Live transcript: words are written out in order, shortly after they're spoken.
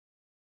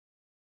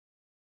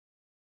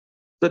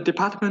The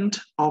Department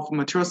of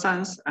Material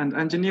Science and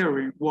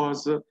Engineering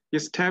was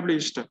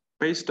established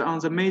based on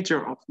the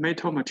major of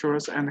metal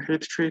materials and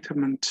heat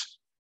treatment.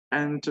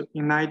 And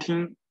in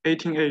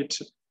 1988,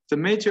 the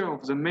major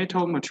of the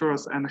metal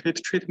materials and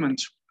heat treatment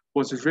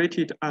was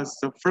rated as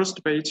the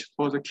first batch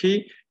for the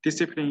key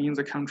discipline in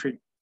the country.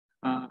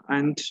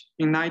 And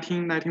in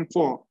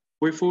 1994,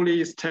 we fully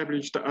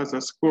established as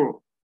a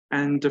school.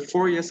 And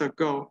 4 years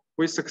ago,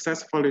 we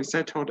successfully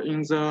settled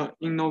in the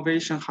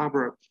Innovation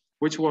Harbor,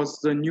 which was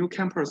the new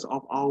campus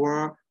of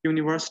our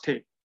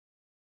university.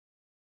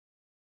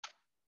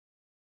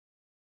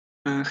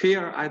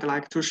 Here, I'd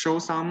like to show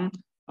some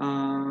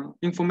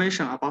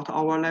information about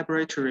our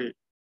laboratory.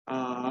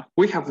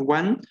 We have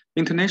one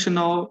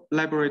international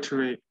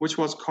laboratory, which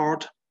was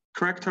called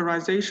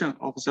Characterization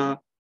of the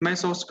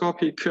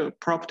Mesoscopic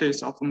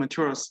Properties of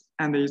Materials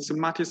and its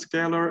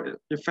Multiscalar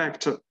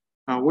Effect,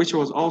 which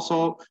was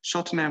also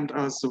short-named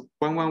as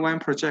 111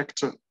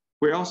 Project.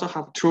 We also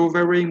have two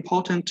very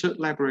important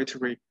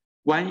laboratories.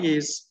 One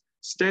is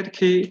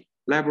Static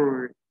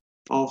Library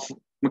of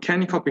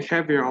Mechanical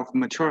Behavior of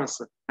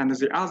Materials, and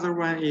the other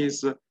one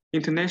is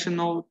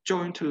International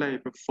Joint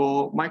Lab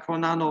for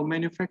Micro-Nano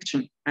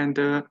Manufacturing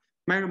and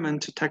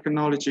Measurement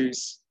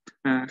Technologies.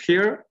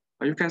 Here,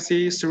 you can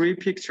see three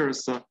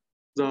pictures.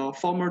 The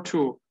former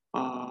two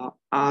are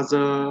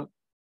the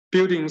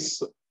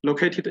buildings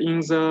located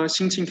in the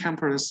Xinqing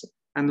campus,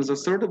 and the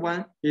third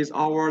one is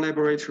our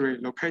laboratory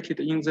located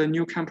in the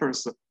new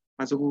campus,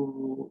 as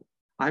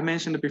I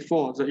mentioned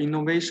before, the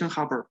Innovation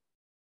Harbor.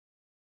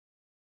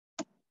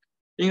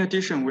 In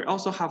addition, we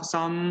also have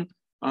some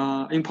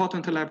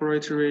important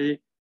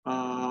laboratory,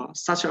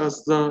 such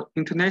as the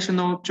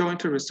International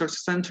Joint Research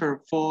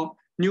Center for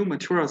New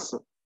Materials,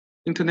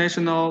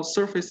 International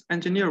Surface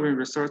Engineering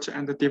Research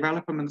and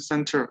Development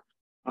Center,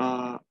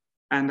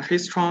 and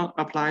Heatron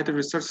Applied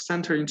Research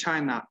Center in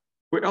China.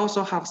 We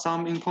also have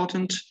some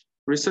important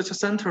research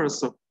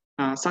centers,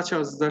 such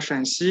as the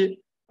Shanxi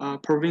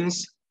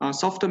Province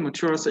Soft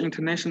Materials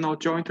International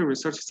Joint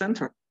Research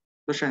Center,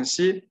 the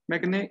Shanxi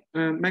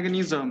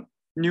Mechanism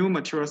New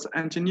Materials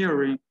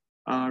Engineering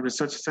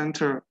Research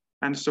Center,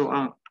 and so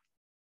on.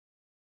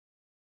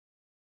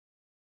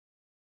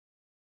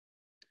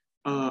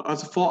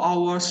 As for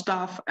our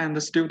staff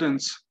and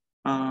students,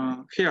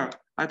 here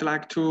I'd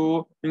like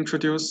to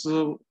introduce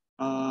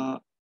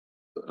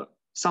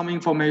some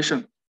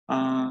information.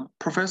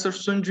 Professor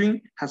Sun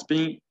Jun has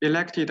been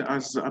elected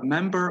as a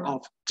member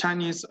of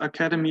Chinese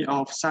Academy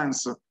of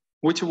Science,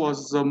 which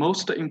was the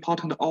most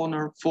important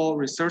honor for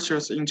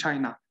researchers in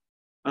China.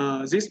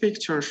 This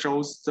picture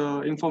shows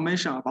the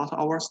information about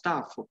our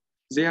staff.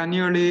 There are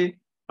nearly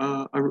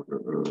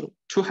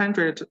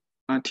 200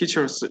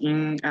 teachers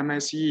in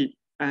MSE,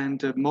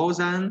 and more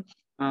than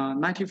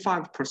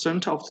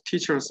 95% of the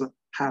teachers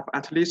have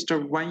at least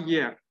 1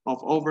 year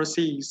of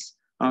overseas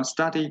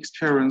study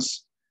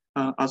experience.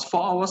 As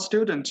for our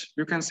students,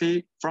 you can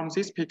see from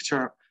this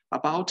picture,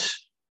 about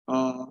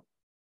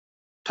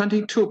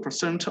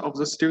 22% of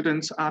the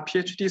students are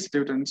PhD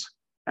students,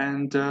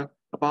 and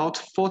about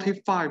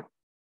 45%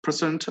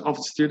 of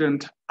the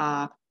students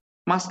are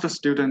master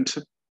students,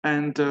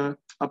 and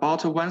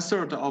about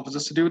 1/3 of the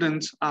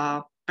students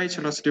are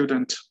bachelor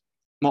students.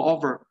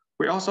 Moreover,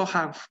 we also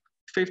have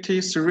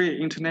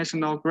 53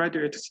 international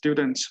graduate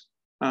students.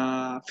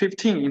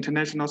 15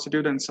 international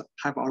students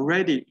have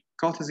already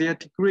got their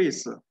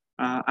degrees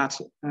at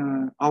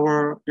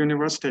our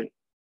university.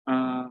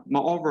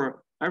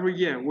 Moreover, every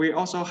year we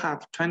also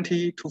have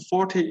 20 to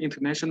 40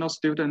 international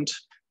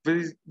students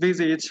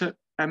visit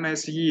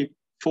MSE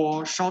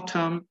for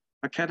short-term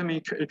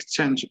academic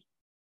exchange.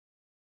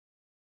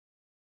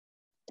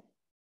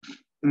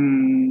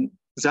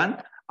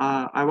 Then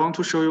I want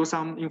to show you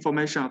some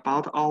information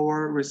about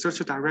our research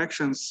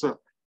directions.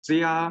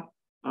 There are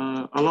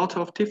a lot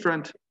of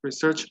different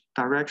research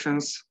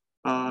directions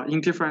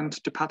in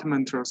different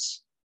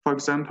departments. For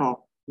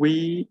example,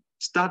 we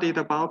studied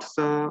about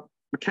the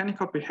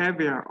mechanical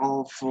behavior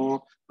of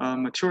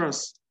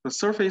materials, the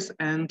surface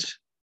and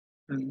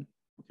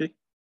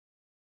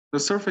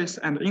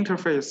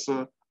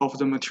interface of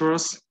the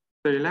materials,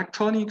 the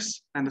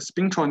electronics and the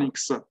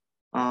spintronics.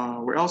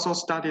 We also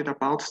studied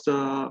about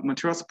the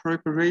materials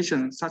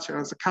preparation, such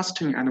as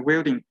casting and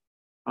welding.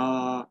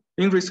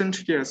 In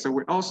recent years,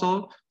 we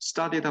also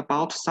studied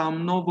about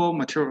some novel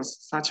materials,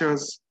 such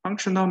as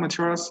functional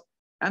materials,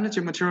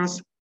 energy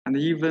materials, and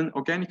even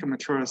organic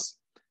materials.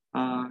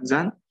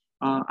 Then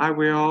I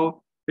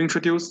will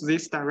introduce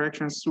these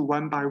directions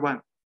one by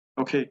one.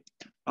 Okay,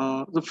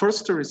 the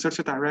first research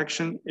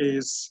direction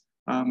is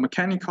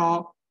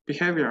mechanical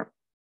behavior.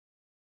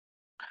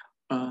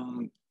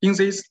 In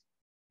this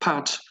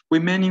part, we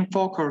mainly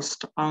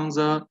focused on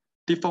the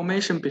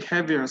deformation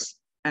behaviors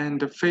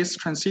and the phase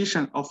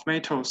transition of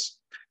metals.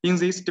 In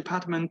this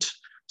department,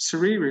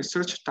 3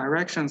 research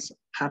directions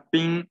have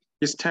been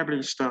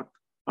established.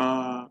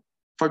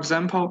 For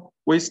example,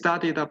 we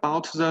studied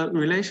about the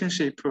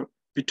relationship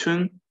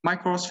between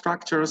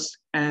microstructures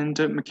and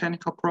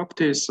mechanical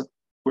properties.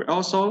 We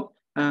also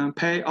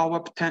pay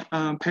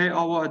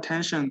our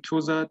attention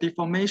to the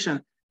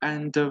deformation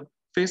and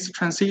phase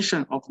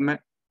transition of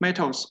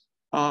metals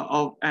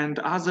and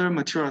other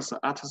materials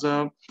at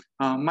the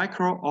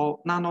micro or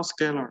nano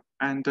scale,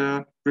 and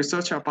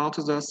research about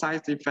the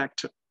size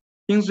effect.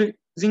 In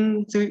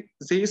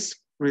this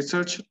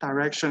research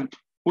direction,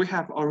 we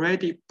have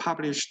already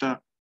published a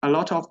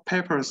lot of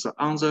papers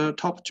on the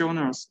top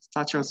journals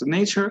such as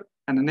Nature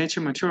and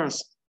Nature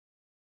Materials.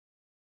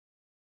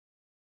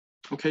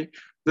 Okay,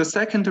 the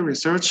second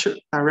research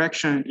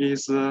direction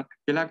is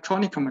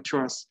electronic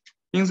materials.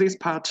 In this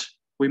part,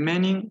 we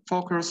mainly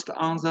focused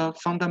on the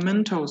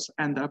fundamentals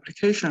and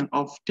application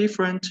of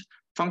different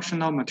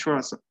functional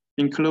materials,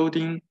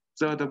 including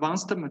the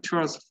advanced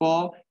materials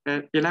for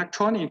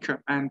electronic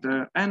and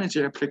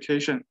energy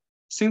application,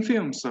 thin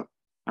films,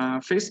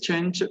 phase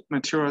change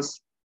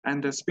materials,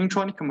 and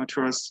spintronic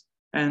materials,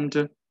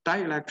 and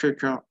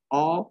dielectric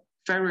or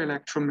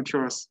ferroelectric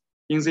materials.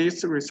 In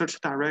this research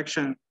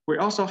direction, we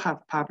also have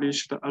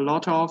published a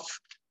lot of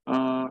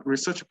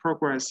research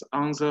progress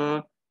on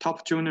the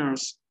top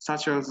journals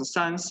such as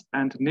Science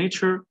and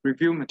Nature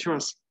Review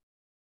Materials.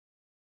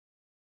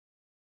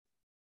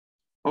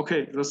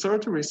 Okay, the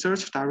third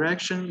research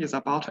direction is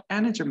about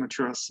energy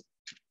materials.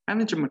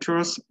 Energy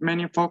materials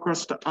mainly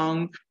focused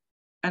on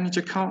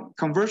energy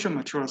conversion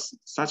materials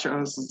such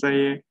as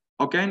the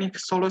organic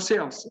solar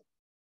cells,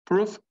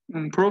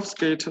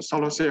 perovskite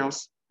solar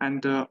cells,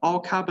 and all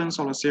carbon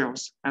solar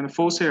cells and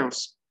fuel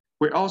cells.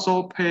 We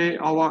also pay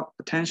our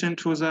attention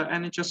to the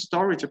energy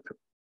storage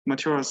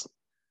materials,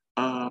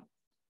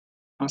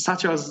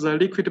 such as the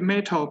liquid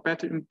metal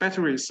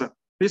batteries,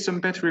 lithium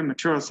battery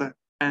materials,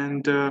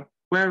 and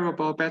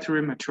wearable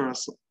battery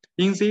materials.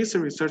 In these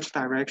research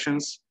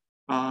directions,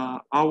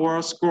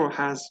 our school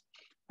has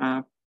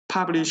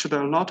published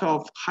a lot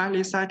of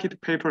highly cited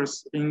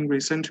papers in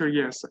recent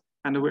years,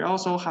 and we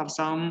also have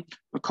some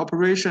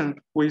cooperation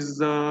with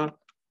the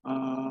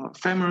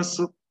famous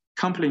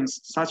companies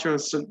such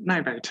as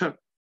Bachelor.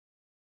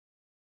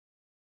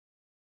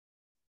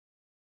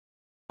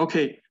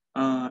 Okay,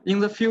 in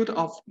the field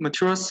of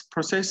materials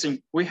processing,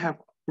 we have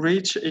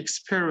rich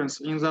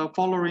experience in the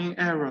following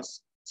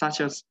areas, such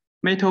as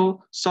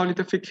metal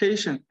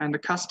solidification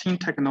and casting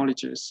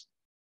technologies,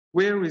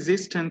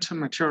 wear-resistant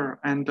material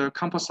and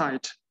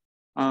composite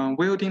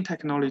welding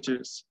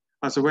technologies,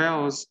 as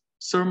well as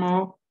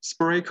thermal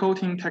spray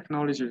coating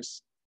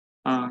technologies.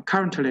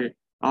 Currently,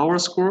 our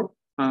school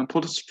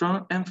puts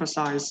strong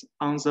emphasis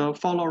on the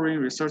following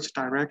research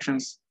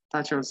directions,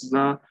 such as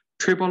the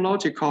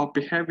tribological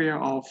behavior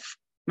of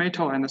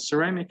metal and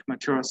ceramic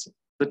materials,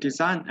 the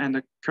design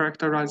and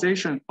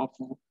characterization of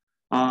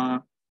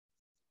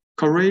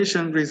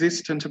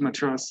corrosion-resistant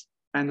materials,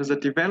 and the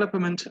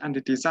development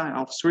and design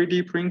of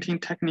 3D printing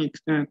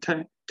techniques.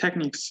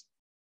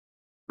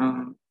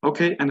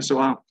 Okay, and so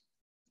on.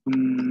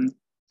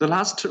 The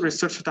last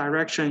research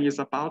direction is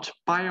about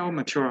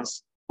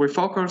biomaterials. We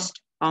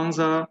focused on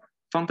the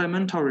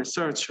fundamental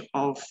research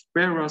of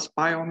various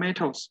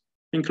biometals,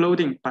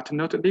 including but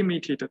not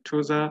limited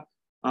to the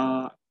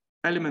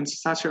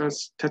elements such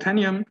as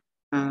titanium,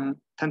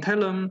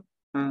 tantalum,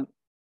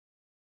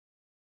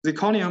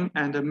 zirconium,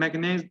 and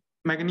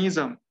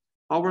magnesium.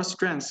 Our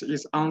strength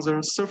is on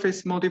the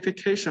surface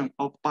modification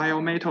of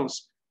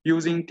biometals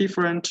using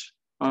different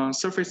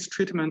surface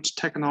treatment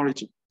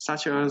technology,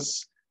 such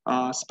as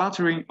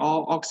sputtering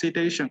or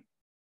oxidation,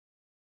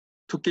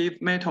 to give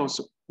metals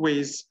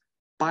with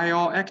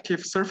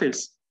bioactive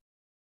surface.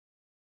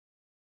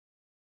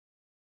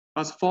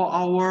 As for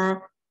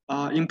our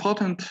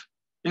important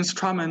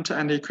instrument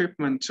and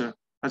equipment,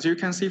 as you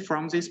can see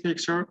from this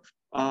picture,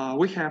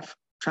 we have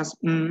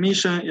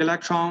transmission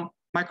electron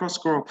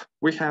microscope,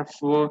 we have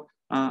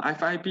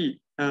FIB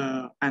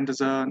and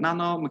the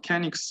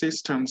nanomechanics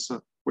systems.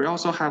 We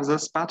also have the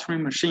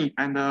sputtering machine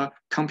and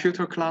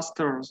computer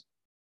clusters.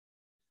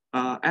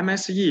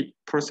 MSE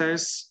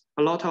process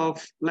a lot of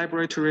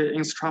laboratory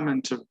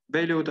instrument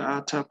valued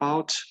at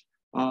about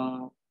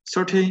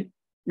 $30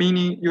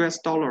 million US,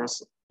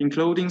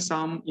 including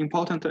some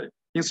important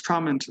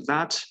instruments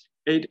that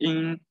aid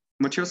in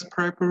materials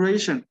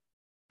preparation,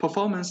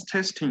 performance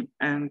testing,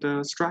 and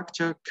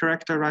structure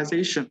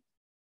characterization.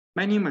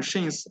 Many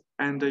machines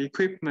and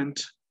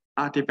equipment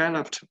are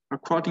developed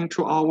according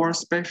to our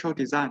special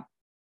design.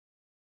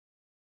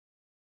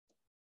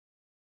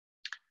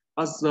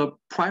 As the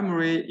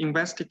primary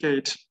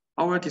investigate,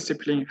 our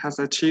discipline has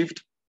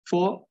achieved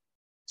 4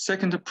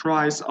 second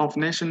prize of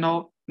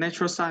National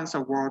Natural Science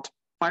Award,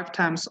 5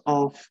 times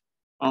of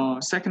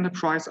second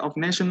prize of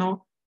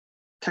National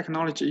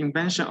Technology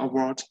Invention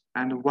Award,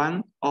 and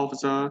 1 of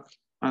the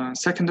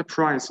second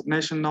prize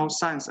National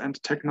Science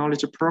and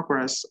Technology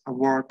Progress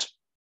Award.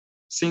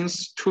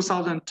 Since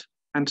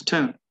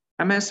 2010,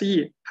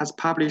 MSE has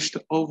published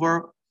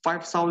over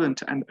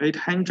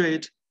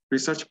 5,800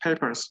 research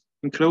papers,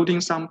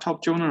 including some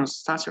top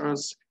journals such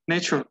as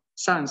Nature,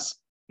 Science,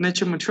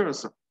 Nature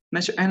Materials,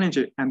 Nature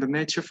Energy, and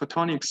Nature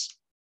Photonics.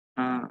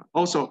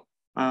 Also,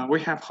 we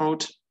have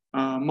held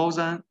more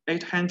than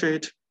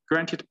 800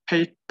 granted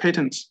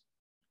patents.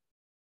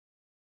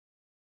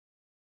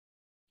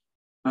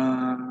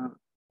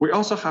 We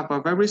also have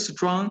a very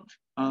strong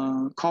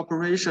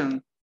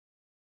cooperation,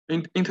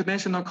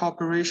 international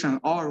cooperation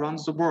all around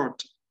the world.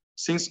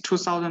 Since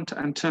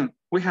 2010,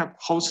 we have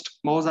hosted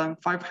more than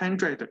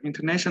 500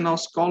 international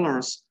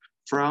scholars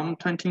from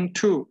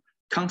 22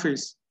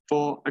 countries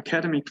for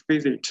academic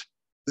visit.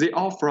 They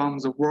are from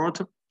the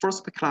world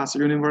first-class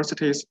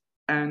universities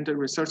and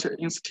research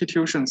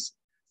institutions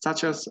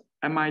such as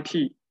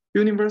MIT,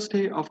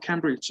 University of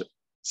Cambridge,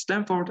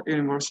 Stanford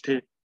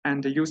University,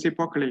 and UC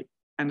Berkeley,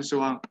 and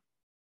so on.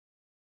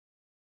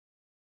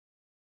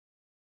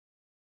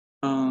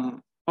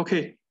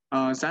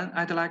 Then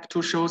I'd like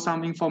to show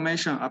some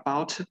information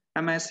about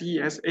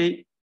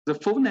MSESA. The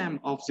full name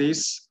of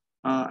this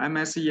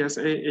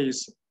MSESA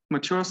is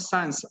Material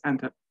Science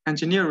and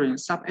Engineering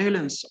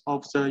Sub-Alliance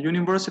of the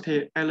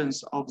University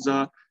Alliance of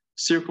the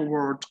Silk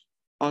Road.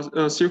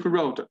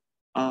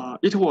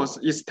 It was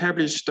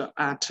established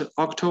at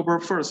October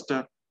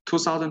 1st,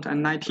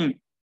 2019.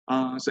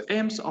 The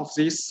aims of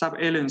this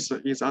sub-alliance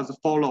is as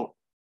follows.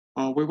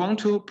 We want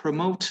to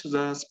promote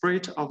the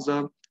spirit of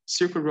the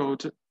Silk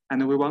Road,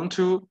 and we want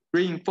to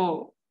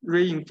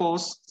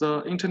reinforce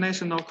the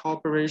international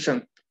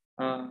cooperation.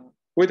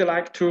 We'd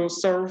like to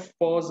serve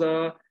for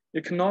the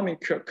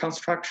economic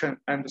construction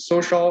and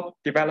social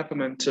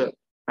development,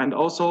 and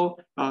also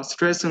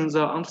strengthen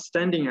the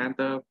understanding and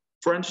the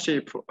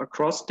friendship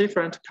across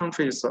different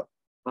countries.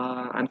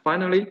 And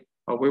finally,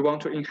 we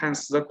want to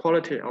enhance the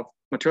quality of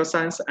material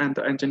science and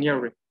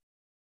engineering.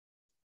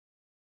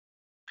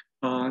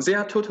 There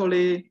are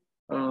totally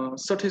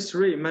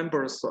 33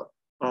 members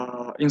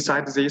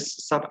inside this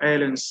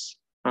sub-alliance,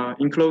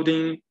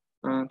 including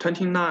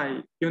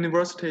 29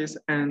 universities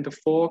and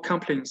 4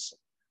 companies.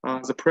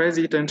 The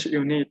president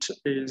unit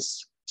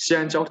is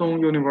Xi'an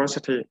Jiaotong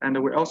University, and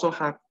we also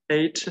have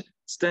 8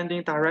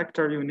 standing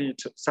director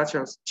units, such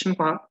as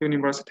Tsinghua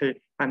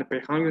University and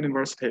Beihang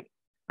University,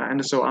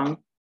 and so on.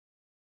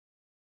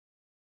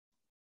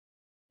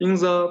 In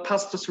the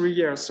past 3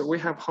 years, we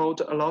have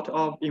held a lot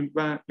of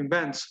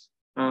events,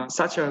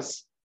 such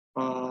as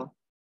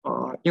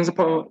in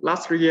the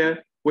last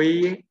year,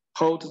 we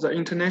hold the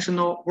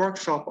international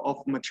workshop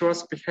of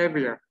materials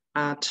behavior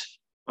at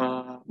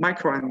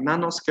micro and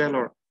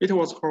nanoscaler. It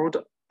was held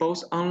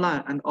both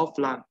online and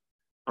offline.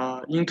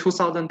 In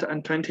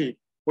 2020,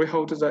 we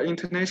hold the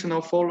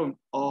International Forum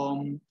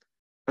on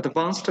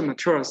Advanced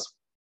Materials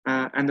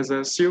and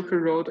the Silk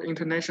Road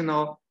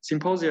International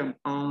Symposium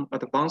on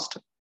Advanced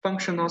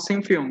Functional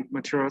Thin Film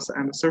Materials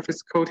and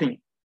Surface Coating.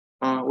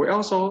 We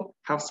also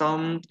have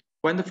some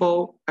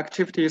wonderful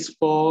activities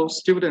for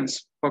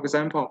students. For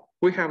example,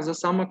 we have the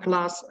summer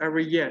class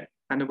every year,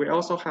 and we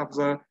also have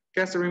the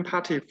gathering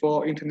party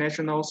for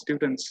international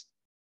students.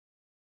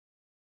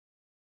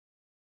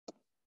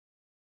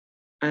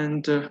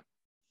 And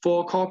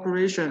for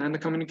cooperation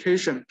and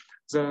communication,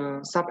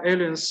 the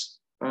sub-alliance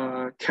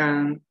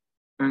can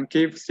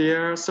give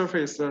their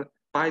service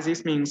by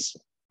this means.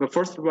 The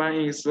first one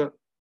is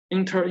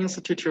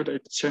inter-institute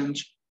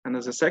exchange, and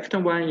the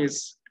second one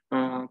is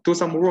do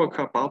some work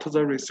about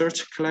the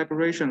research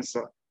collaborations.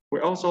 We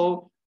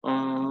also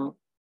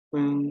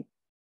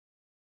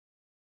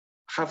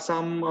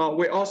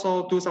we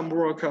also do some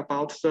work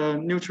about the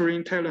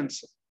nurturing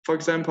talents. For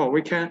example,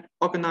 we can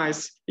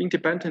organize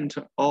independent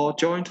or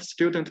joint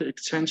student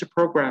exchange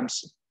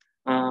programs.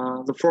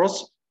 The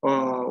first,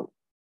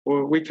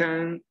 we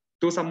can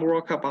do some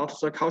work about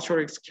the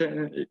cultural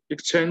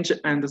exchange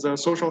and the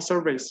social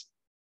service.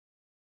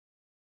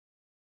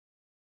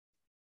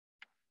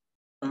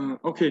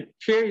 Okay,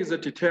 here is the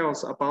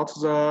details about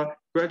the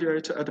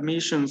graduate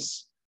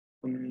admissions.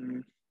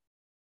 In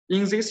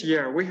this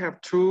year, we have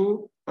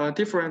 2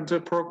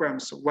 different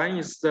programs. One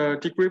is the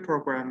degree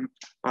program.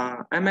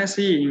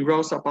 MSE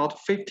enrolls about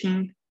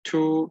 15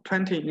 to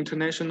 20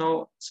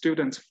 international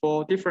students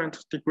for different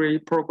degree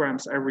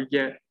programs every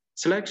year.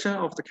 Selection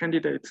of the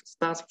candidates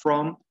starts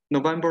from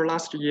November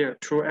last year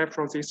to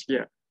April this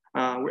year.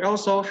 We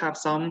also have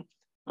some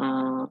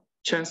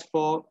chance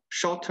for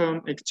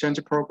short-term exchange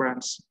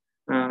programs.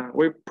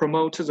 We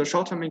promote the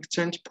short-term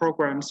exchange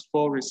programs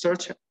for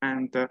research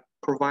and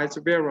provide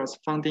various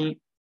funding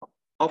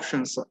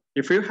options.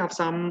 If you have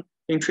some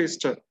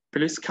interest,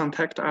 please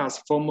contact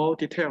us for more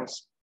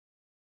details.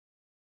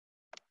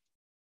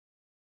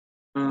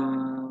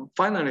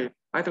 Finally,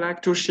 I'd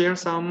like to share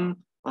some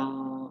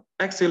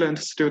excellent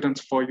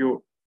students for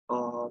you.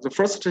 The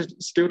first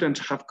student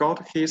have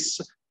got his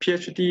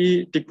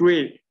PhD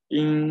degree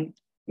in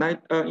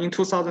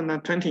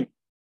 2020.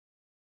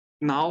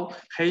 Now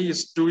he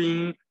is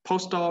doing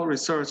postdoc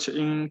research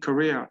in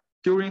Korea.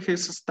 During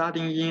his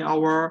studying in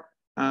our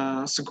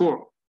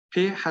school,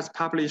 he has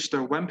published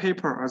 1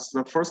 paper as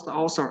the first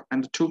author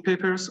and 2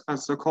 papers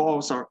as the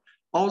co-author.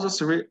 All the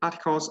 3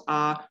 articles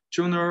are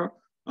journal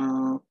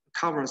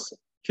covers.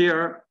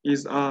 Here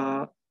is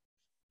a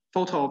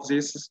photo of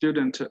this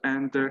student,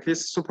 and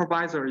his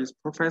supervisor is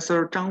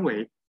Professor Zhang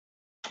Wei,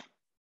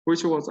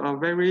 which was a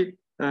very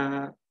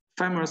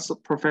famous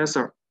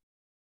professor.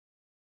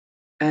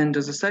 And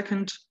the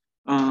second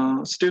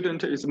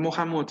student is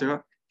Mohammed.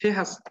 He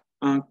has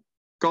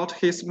got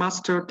his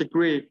master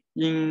degree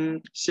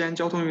in Xi'an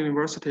Jiaotong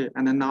University,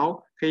 and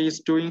now he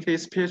is doing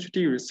his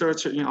PhD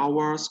research in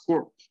our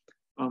school.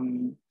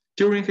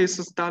 During his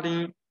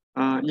study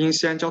in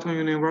Xi'an Jiaotong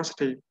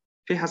University,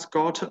 he has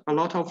got a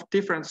lot of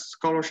different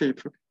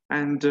scholarships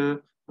and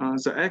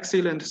the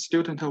Excellent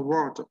Student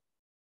Award.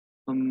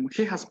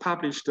 He has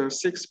published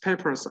 6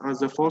 papers as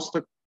the first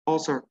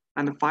author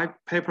and 5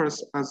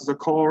 papers as the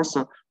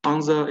co-author on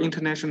the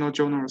international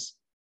journals.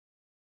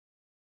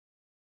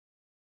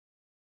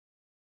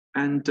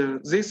 And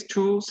these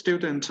 2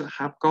 students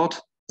have got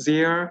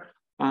their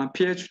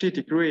PhD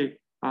degree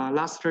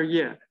last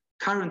year.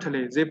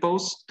 Currently, they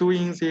both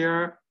doing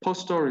their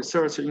postdoc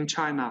research in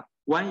China.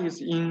 One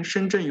is in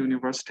Shenzhen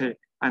University,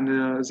 and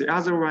the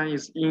other one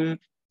is in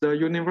the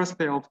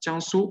University of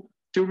Jiangsu.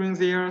 During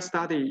their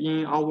study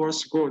in our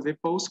school, they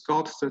both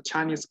got the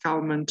Chinese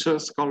government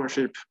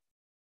scholarship.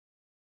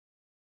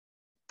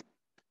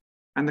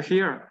 And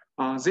here,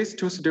 these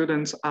 2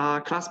 students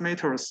are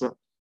classmates.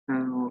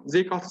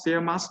 They got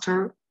their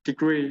master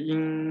degree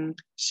in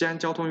Xi'an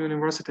Jiaotong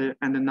University,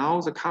 and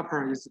now the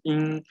couple is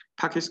in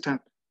Pakistan.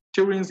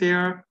 During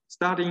their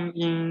studying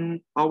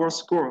in our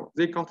school,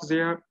 they got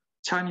their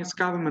Chinese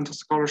government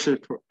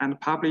scholarship and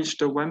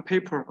published 1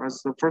 paper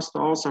as the first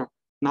author.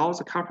 Now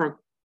the couple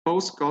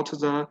both got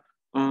the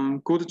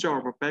good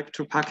job back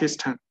to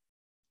Pakistan.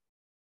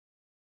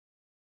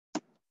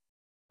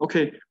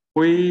 Okay,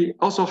 we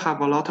also have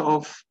a lot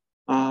of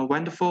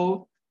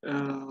wonderful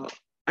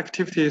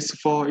activities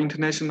for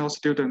international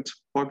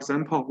students. For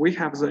example, we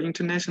have the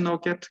International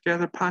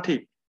Get-Together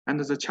Party and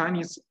the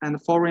Chinese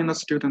and foreign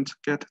student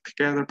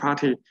get-together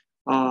party.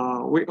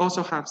 We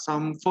also have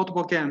some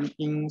football game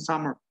in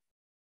summer.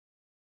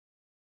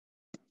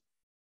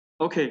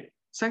 Okay,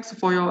 thanks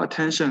for your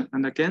attention.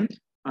 And again,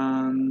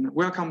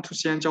 welcome to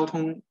Xi'an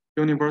Jiaotong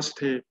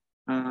University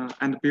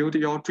and build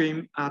your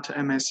dream at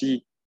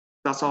MSE.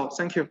 That's all,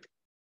 thank you.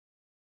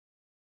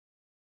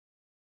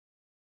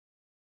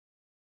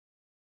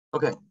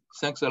 Okay,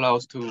 thanks a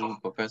lot to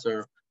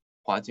Professor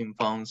Huajing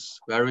Fang's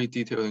very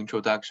detailed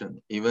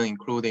introduction, even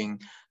including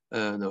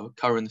the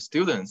current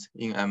students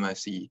in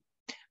MSE.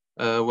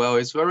 Well,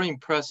 it's very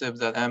impressive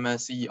that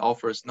MSE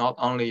offers not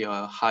only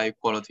a high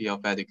quality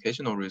of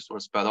educational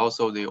resource, but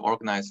also they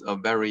organize a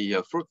very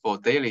fruitful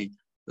daily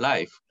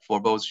life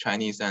for both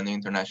Chinese and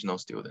international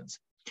students.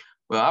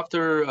 Well,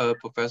 after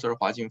Professor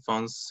Huajing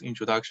Fang's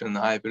introduction,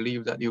 I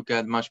believe that you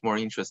get much more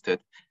interested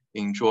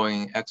in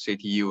joining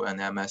XJTU and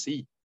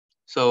MSE.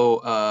 So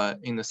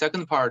in the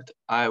second part,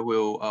 I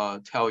will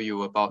tell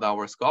you about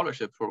our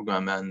scholarship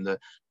program and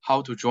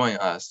how to join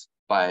us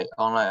by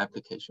online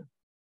application.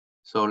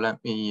 So let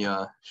me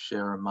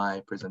share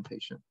my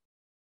presentation.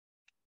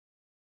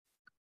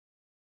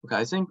 Okay,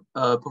 I think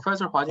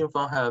Professor Huajing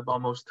Fang have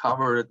almost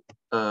covered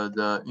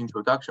the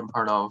introduction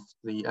part of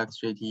the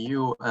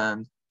XJTU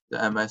and the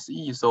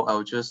MSE, so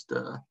I'll just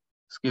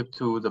skip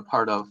to the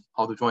part of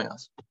how to join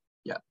us.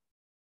 Yeah.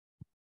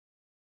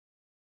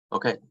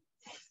 Okay.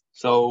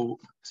 So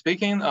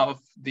speaking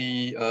of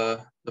the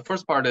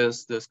first part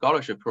is the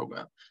scholarship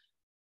program.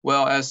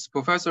 Well, as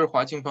Professor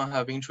Huajing Fang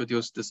have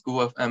introduced, the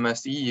School of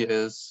MSE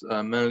is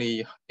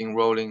mainly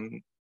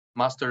enrolling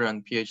master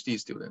and PhD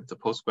students, the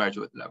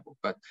postgraduate level.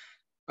 But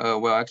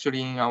well,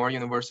 actually in our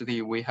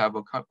university, we have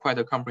quite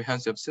a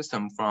comprehensive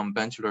system from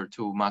bachelor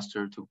to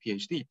master to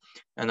PhD,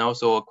 and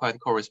also a quite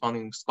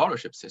corresponding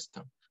scholarship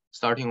system,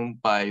 starting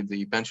by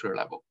the bachelor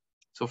level.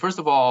 So first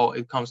of all,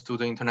 it comes to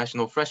the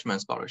International Freshman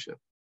Scholarship.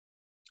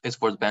 It's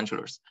for the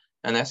bachelors.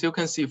 And as you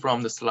can see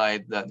from the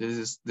slide, that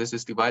this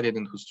is divided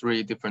into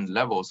 3 different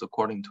levels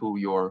according to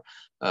your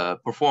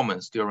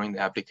performance during the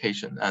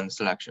application and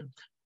selection.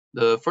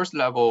 The first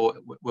level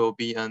will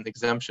be an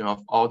exemption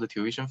of all the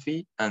tuition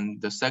fee, and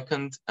the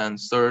second and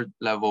third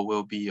level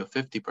will be a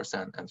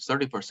 50% and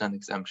 30%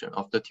 exemption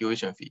of the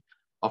tuition fee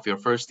of your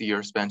first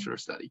year's bachelor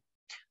study.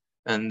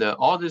 And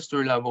all these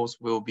 3 levels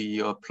will be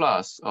a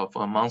plus of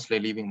a monthly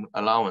living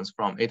allowance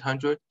from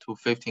 800 to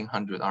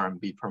 1500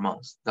 RMB per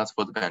month. That's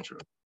for the bachelor.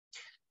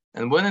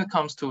 And when it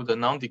comes to the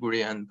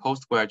non-degree and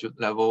postgraduate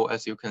level,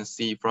 as you can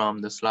see from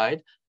the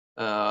slide,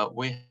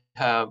 we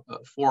have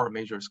 4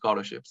 major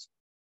scholarships.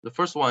 The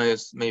first one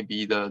is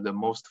maybe the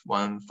most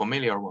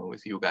familiar one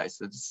with you guys,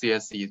 the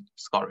CSE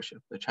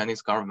scholarship, the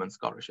Chinese government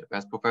scholarship.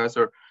 As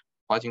Professor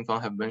Huajing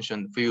Fang have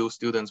mentioned, few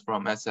students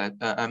from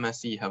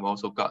MSE have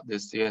also got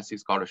this CSE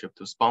scholarship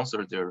to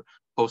sponsor their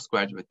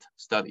postgraduate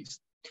studies.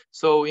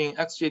 So in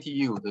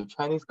XJTU, the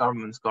Chinese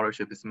government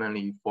scholarship is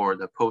mainly for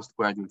the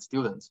postgraduate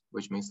students,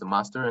 which means the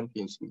master and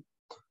PhD.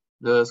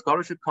 The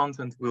scholarship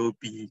content will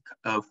be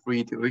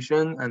free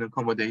tuition and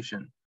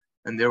accommodation,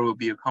 and there will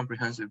be a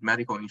comprehensive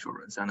medical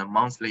insurance and a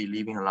monthly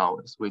living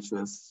allowance, which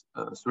is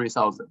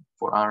 3,000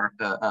 for our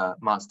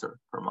master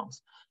per month,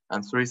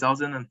 and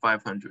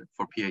 3,500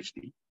 for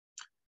PhD.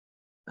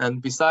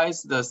 And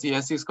besides the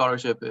CSE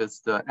scholarship,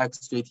 it's the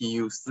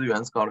XJTU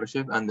Siyuan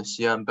scholarship and the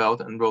Xi'an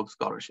Belt and Road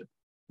scholarship.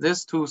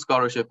 These 2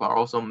 scholarships are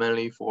also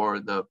mainly for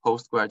the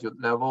postgraduate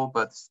level,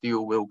 but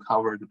still will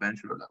cover the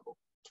bachelor level.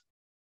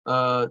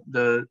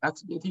 The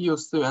XJTU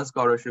student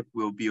scholarship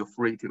will be a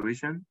free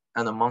tuition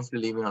and a monthly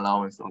living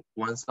allowance of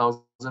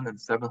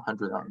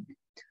 1,700 RMB.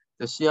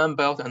 The Xi'an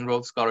Belt and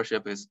Road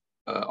Scholarship is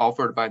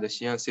offered by the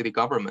Xi'an city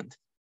government,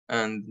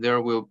 and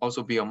there will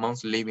also be a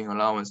monthly living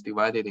allowance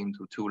divided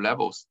into 2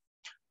 levels.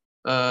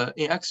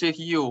 In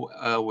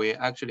XJTU, we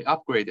actually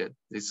upgraded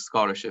this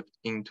scholarship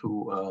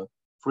into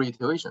free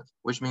tuition,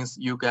 which means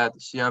you get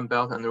Xi'an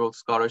Belt and Road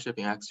Scholarship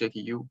in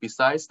XJTU.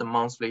 Besides the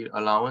monthly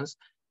allowance,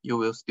 you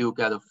will still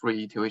get a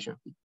free tuition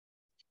fee.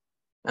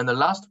 And the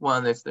last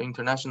one is the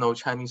International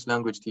Chinese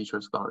Language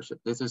Teacher Scholarship.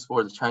 This is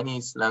for the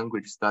Chinese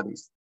language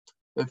studies.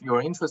 If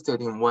you're interested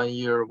in 1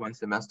 year, 1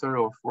 semester,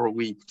 or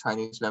 4-week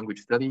Chinese language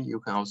study, you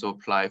can also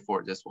apply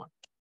for this one.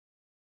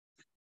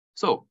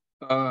 So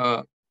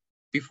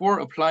before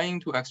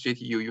applying to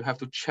XJTU, you have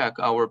to check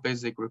our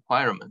basic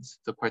requirements,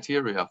 the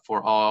criteria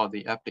for all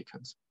the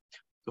applicants.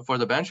 So for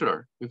the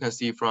bachelor, you can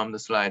see from the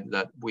slide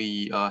that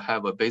we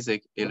have a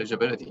basic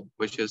eligibility,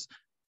 which is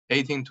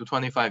 18 to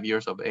 25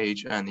 years of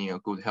age and in a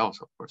good health,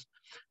 of course.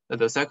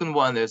 The second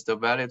one is the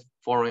valid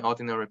foreign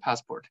ordinary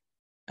passport.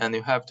 And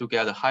you have to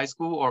get a high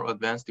school or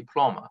advanced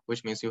diploma,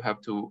 which means you have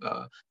to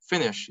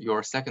finish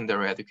your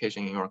secondary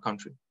education in your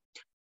country.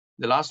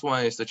 The last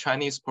one is the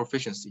Chinese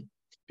proficiency,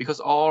 because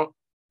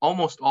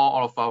almost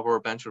all of our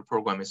bachelor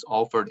program is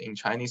offered in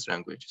Chinese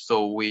language.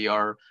 So we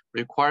are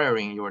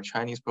requiring your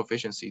Chinese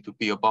proficiency to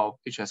be above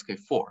HSK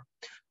 4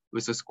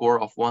 with a score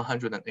of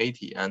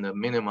 180 and a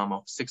minimum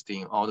of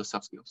 60 in all the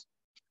subskills.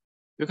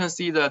 You can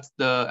see that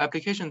the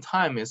application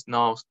time is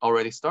now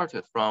already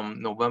started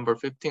from November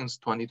 15th,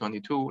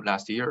 2022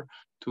 last year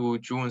to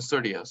June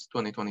 30th,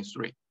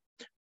 2023.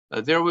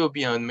 There will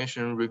be an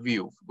admission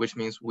review, which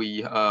means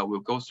we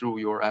will go through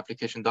your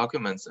application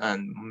documents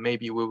and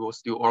maybe we will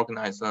still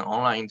organize an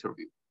online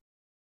interview.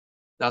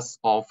 That's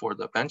all for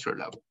the bachelor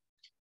level.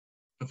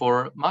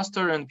 For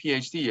master and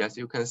PhD, as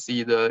you can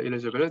see, the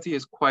eligibility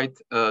is quite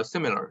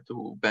similar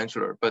to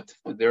bachelor, but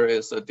there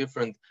is a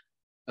different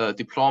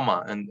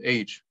diploma and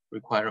age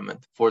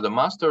requirement. For the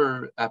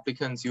master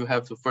applicants, you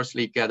have to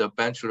firstly get a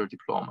bachelor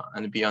diploma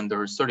and be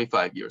under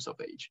 35 years of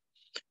age.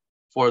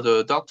 For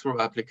the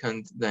doctoral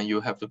applicant, then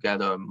you have to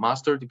get a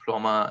master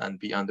diploma and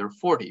be under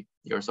 40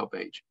 years of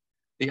age.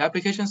 The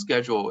application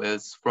schedule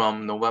is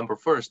from November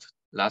 1st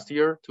last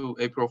year to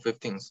April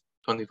 15th,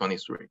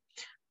 2023.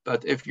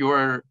 But if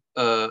you're,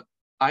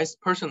 I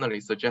personally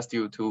suggest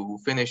you to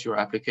finish your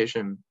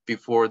application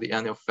before the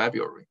end of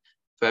February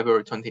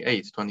 28,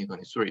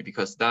 2023,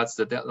 because that's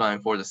the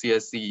deadline for the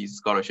CSC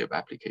scholarship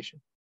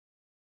application.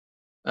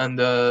 And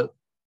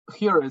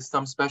here is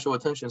some special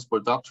attentions for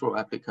doctoral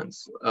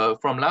applicants.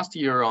 From last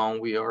year on,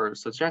 we are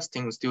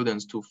suggesting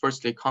students to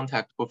firstly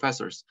contact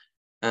professors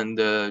and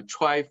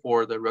try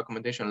for the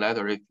recommendation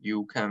letter if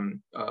you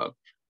can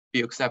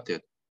be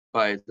accepted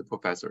by the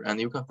professor. And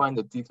you can find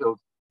the detailed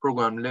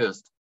program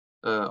list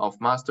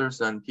of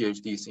masters and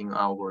PhDs in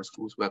our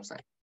school's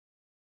website.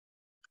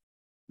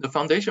 The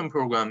foundation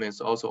program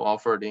is also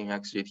offered in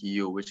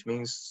XJTU, which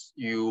means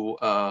you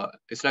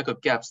it's like a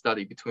gap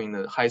study between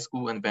the high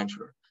school and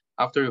bachelor.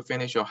 After you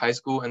finish your high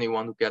school and you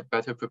want to get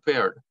better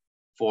prepared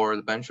for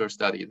the bachelor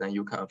study, then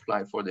you can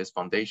apply for this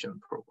foundation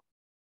program.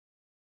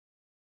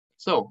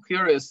 So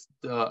here is,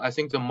 I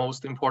think, the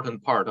most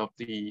important part of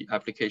the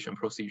application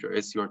procedure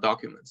is your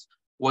documents,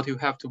 what you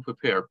have to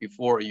prepare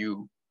before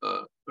you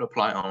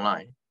apply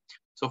online.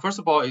 So first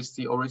of all, it's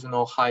the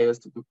original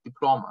highest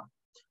diploma.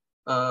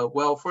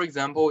 Well, for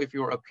example, if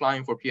you're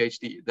applying for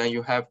PhD, then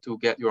you have to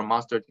get your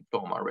master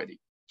diploma ready.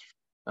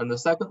 And the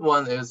second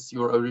one is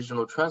your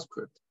original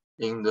transcript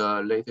in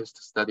the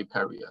latest study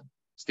period.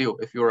 Still,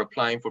 if you're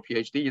applying for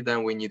PhD,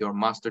 then we need your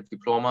master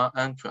diploma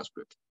and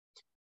transcript.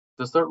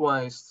 The third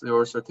one is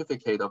your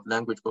certificate of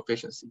language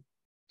proficiency.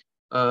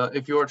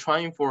 If you're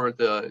trying for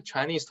the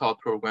Chinese taught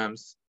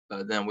programs,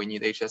 then we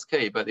need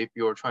HSK. But if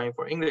you're trying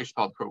for English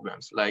taught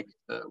programs, like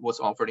what's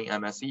offered in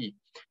MSE,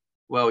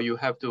 well, you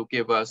have to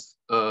give us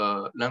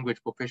a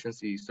language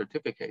proficiency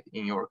certificate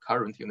in your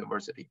current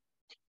university.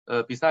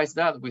 Besides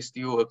that, we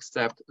still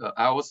accept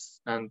IELTS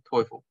and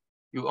TOEFL.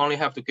 You only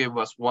have to give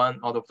us one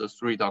out of the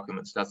 3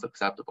 documents that's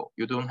acceptable.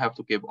 You don't have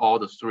to give all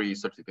the 3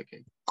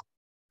 certificates.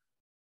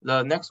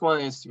 The next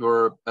one is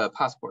your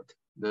passport,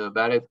 the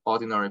valid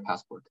ordinary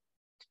passport.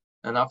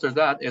 And after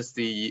that is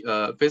the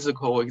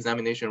physical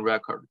examination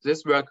record.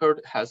 This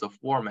record has a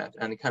format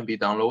and it can be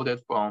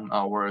downloaded from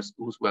our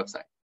school's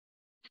website.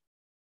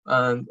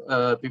 And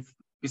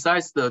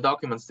besides the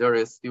documents, there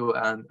is still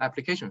an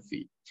application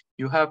fee.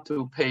 You have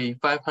to pay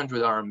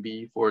 500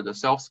 RMB for the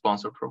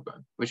self-sponsor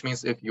program, which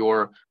means if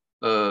you're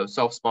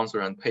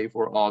self-sponsor and pay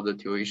for all the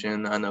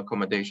tuition and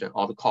accommodation,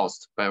 all the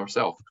costs by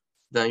yourself,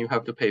 then you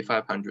have to pay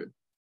 500.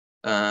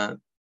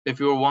 If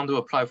you want to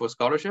apply for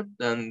scholarship,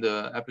 then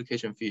the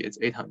application fee is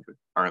 800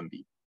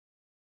 RMB.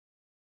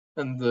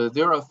 And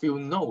there are a few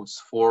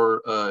notes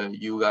for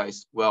you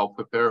guys while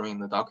preparing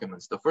the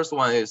documents. The first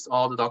one is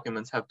all the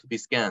documents have to be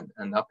scanned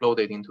and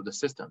uploaded into the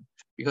system,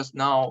 because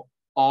now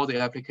all the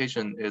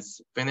application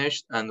is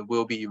finished and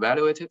will be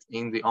evaluated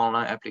in the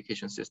online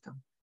application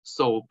system.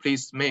 So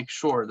please make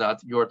sure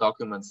that your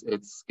documents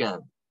is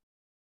scanned.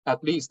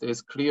 At least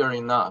it's clear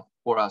enough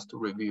for us to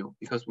review,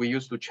 because we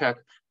used to check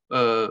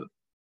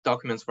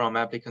documents from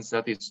applicants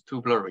that is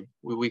too blurry.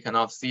 We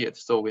cannot see it,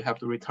 so we have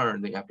to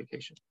return the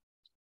application.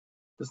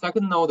 The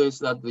second note is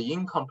that the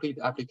incomplete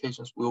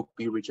applications will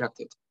be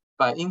rejected.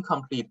 By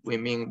incomplete, we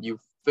mean you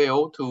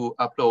fail to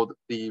upload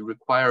the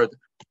required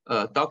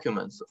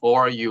documents,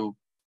 or you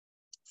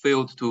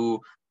failed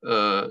to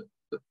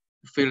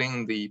fill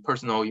in the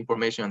personal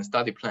information and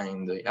study plan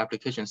in the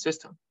application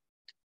system.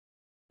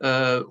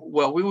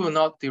 Well, we will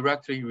not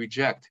directly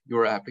reject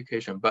your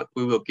application, but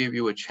we will give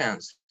you a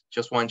chance,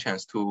 just one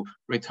chance, to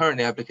return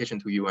the application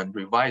to you and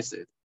revise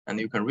it, and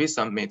you can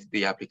resubmit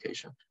the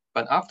application.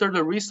 But after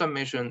the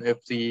resubmission,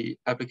 if the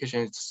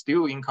application is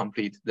still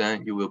incomplete,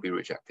 then you will be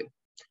rejected.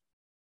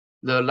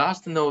 The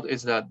last note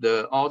is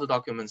that all the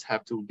documents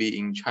have to be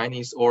in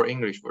Chinese or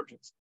English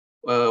versions.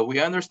 We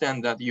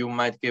understand that you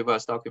might give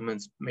us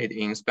documents made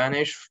in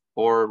Spanish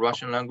or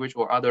Russian language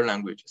or other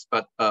languages,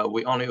 but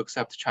we only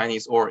accept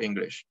Chinese or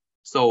English.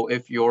 So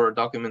if your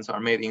documents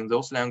are made in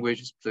those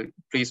languages,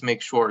 please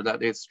make sure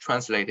that it's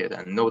translated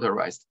and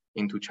notarized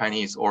into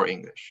Chinese or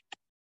English.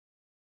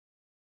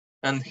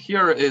 And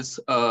here is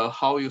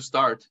how you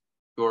start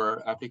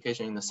your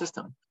application in the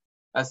system.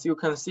 As you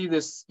can see,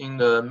 this in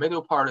the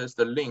middle part is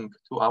the link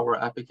to our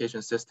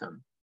application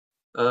system.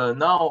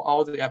 Now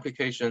all the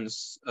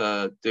applications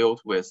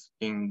dealt with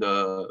in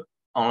the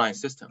online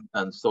system.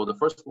 And so the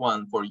first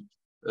one for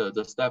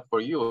the step for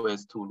you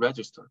is to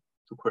register,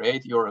 to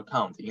create your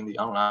account in the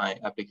online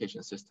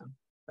application system.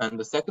 And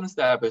the second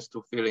step is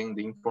to fill in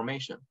the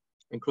information,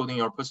 including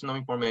your personal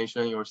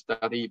information, your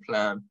study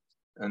plan,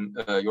 and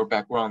your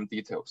background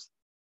details.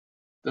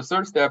 The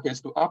third step is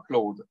to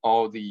upload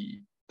all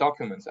the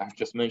documents I've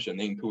just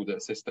mentioned into the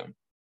system.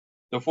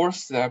 The fourth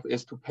step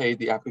is to pay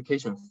the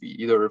application fee,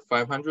 either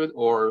 500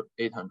 or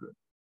 800.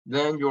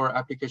 Then your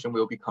application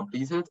will be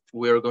completed.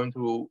 We are going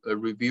to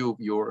review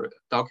your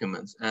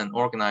documents and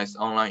organize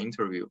online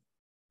interview.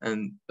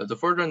 And the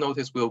further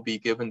notice will be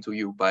given to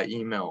you by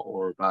email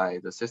or by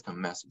the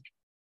system message.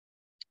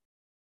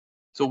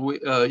 So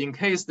in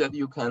case that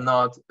you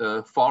cannot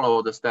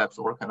follow the steps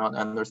or cannot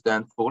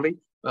understand fully,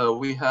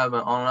 we have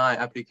an online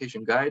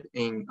application guide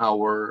in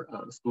our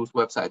school's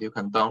website. You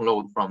can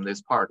download from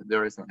this part.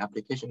 There is an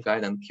application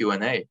guide and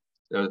Q&A,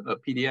 a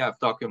PDF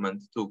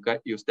document to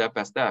guide you step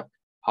by step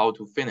how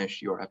to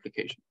finish your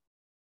application.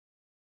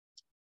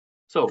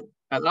 So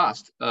at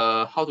last,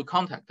 how to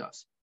contact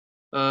us.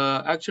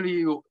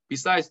 Actually,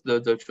 besides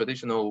the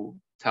traditional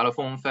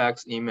telephone,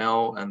 fax,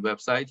 email, and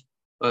website,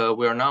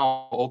 we are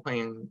now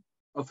opening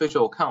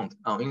official account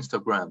on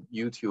Instagram,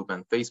 YouTube,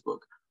 and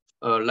Facebook.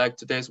 Like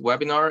today's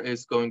webinar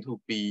is going to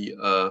be,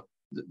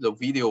 the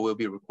video will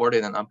be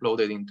recorded and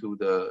uploaded into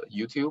the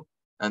YouTube,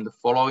 and the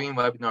following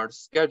webinar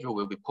schedule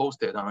will be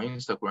posted on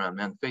Instagram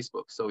and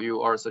Facebook. So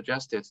you are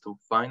suggested to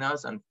find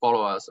us and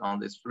follow us on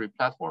these three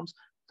platforms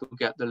to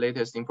get the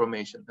latest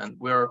information. And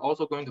we're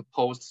also going to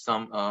post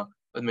some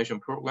admission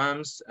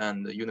programs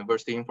and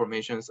university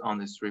informations on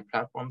these three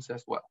platforms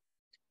as well.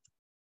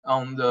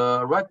 On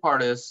the right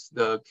part is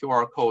the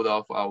QR code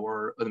of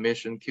our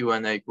admission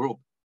Q&A group.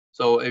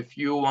 So if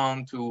you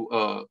want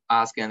to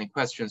ask any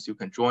questions, you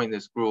can join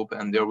this group,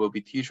 and there will be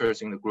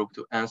teachers in the group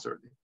to answer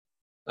it.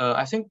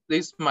 I think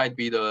this might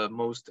be the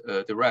most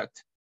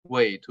direct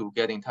way to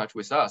get in touch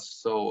with us.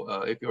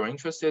 So if you're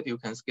interested, you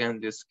can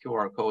scan this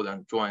QR code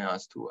and join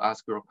us to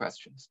ask your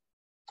questions.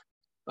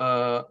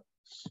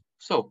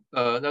 So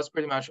that's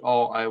pretty much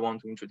all I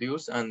want to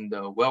introduce, and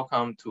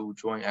welcome to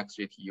join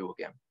XJTU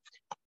again.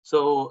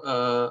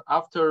 So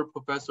after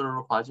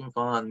Professor Huajing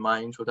Fang and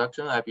my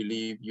introduction, I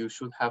believe you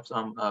should have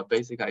some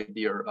basic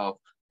idea of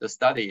the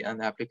study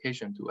and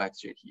application to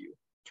XJTU.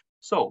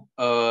 So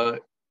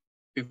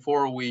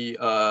before we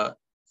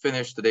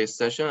finish today's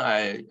session,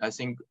 I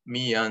think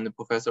me and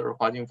Professor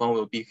Huajing Fang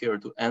will be here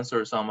to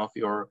answer some of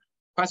your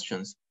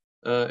questions.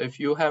 If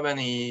you have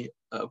any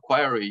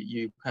query,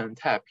 you can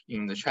type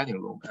in the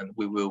chatting room, and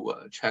we will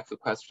check the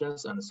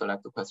questions and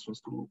select the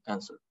questions to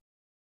answer.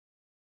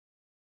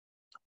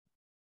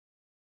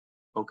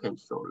 Okay,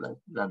 so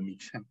let me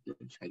check the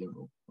chatting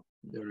room.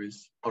 There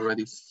is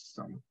already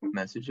some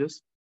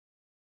messages.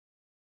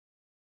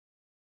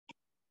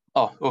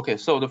 Oh, okay,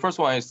 so the first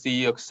one is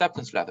the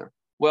acceptance letter.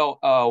 Well,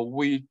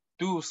 we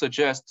do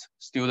suggest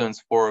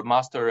students for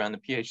master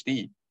and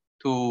PhD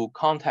to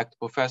contact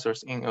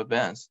professors in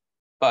advance,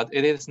 but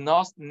it is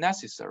not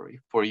necessary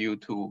for you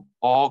to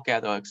all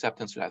get an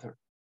acceptance letter.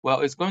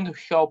 Well, it's going to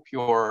help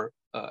your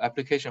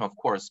application, of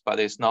course, but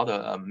it's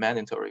not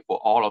mandatory for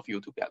all of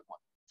you to get one.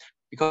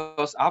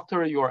 Because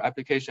after your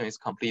application is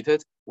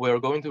completed, we're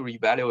going to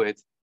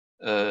reevaluate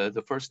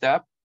the first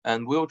step,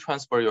 and we'll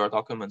transfer your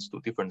documents to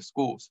different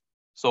schools.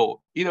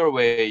 So either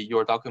way,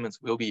 your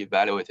documents will be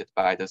evaluated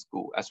by the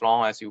school as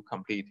long as you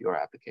complete your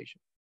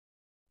application.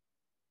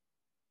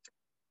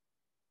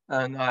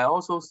 And I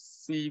also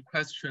see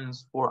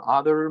questions for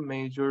other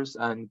majors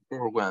and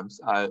programs.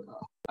 I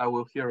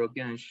will here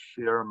again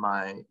share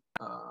my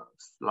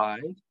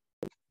slide.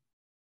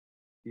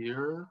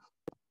 here.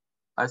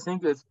 I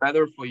think it's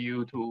better for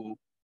you to,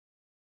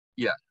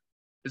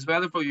 it's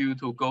better for you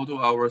to go to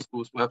our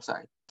school's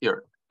website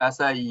here,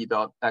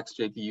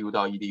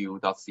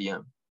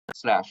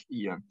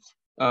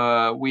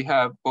 sie.xjtu.edu.cm/en. We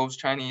have both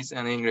Chinese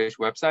and English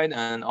website,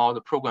 and all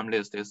the program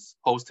list is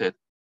posted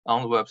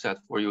on the website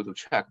for you to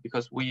check,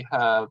 because we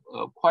have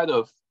quite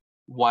a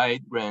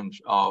wide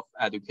range of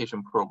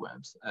education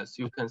programs, as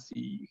you can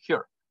see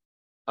here.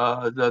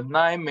 The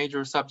 9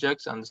 major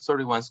subjects and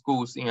 31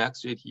 schools in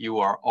XJTU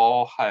are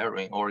all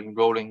hiring or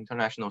enrolling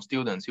international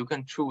students. You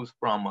can choose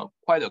from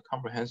quite a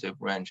comprehensive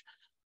range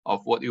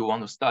of what you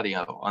want to study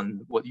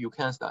and what you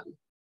can study.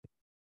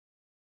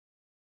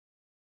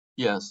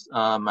 Yes,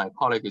 my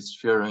colleague is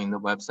sharing the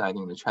website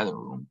in the chatting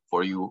room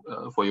for you,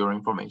 for your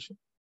information.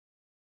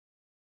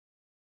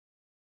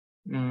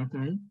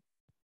 And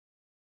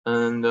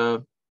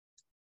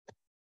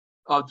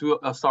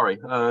sorry,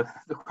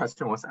 the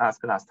question was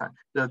asked last time.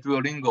 The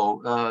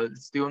Duolingo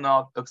still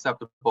not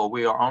acceptable.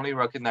 We are only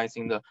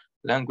recognizing the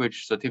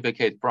language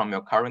certificate from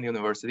your current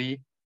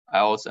university,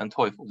 IELTS and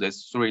TOEFL.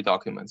 There's 3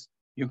 documents.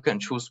 You can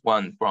choose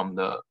one from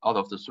out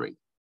of the 3.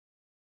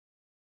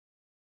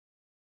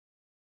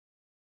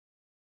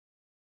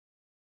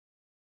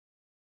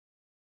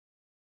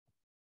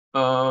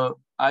 I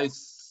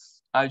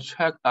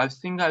checked. I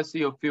think I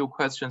see a few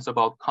questions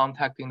about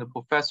contacting the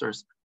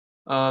professors.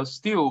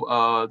 Still,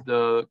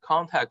 the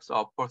contacts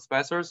of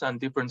professors and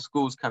different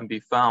schools can be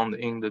found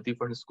in the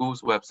different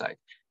schools' website.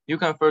 You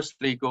can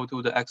firstly go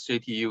to the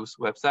XJTU's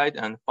website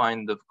and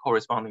find the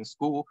corresponding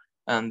school,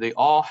 and they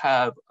all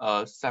have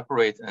a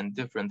separate and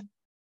different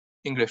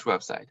English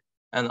website.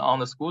 And on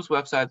the school's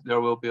website,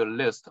 there will be a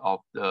list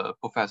of the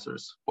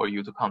professors for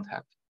you to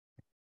contact.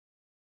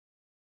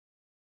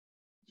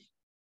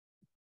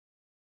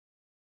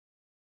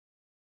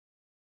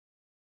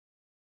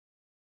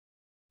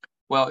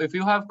 Well, if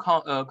you have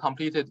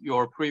completed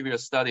your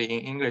previous study in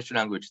English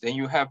language, then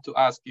you have to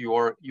ask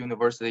your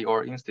university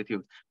or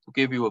institute to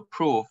give you a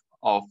proof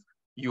of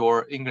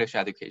your English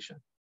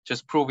education,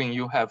 just proving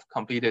you have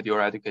completed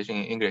your education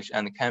in English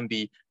and can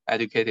be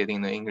educated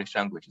in the English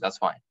language. That's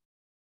fine.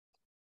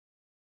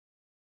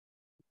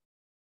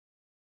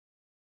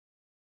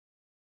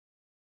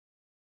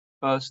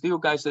 Still,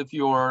 guys, if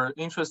you're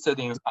interested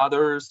in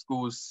other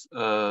schools'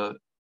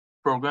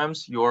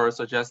 programs, you're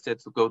suggested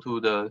to go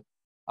to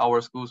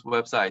our school's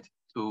website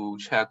to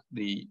check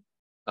the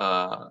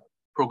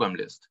program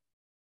list.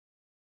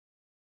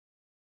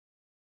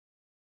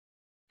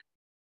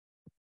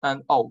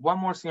 And one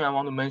more thing I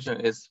want to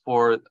mention is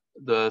for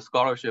the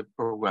scholarship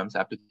programs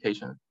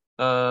application.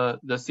 The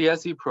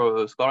CSE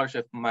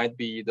scholarship might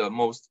be the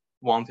most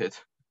wanted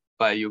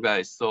by you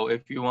guys. So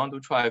if you want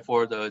to try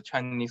for the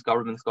Chinese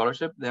government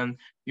scholarship, then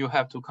you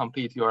have to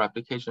complete your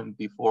application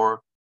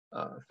before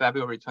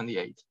February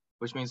 28th,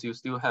 which means you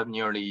still have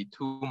nearly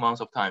 2 months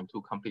of time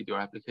to complete your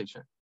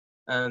application.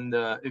 And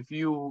if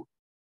you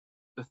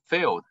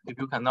failed, if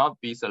you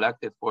cannot be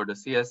selected for the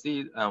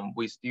CSE,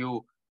 we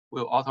still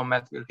will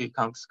automatically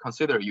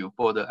consider you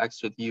for the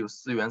XJTU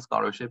Siyuan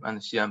Scholarship and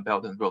Xi'an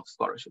Belt and Road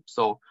Scholarship.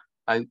 So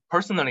I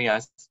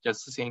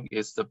just think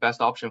it's the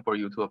best option for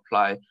you to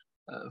apply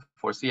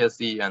for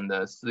CSE and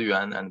the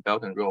Siyuan and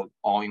Belt and Road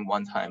all in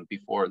one time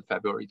before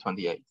February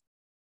 28th.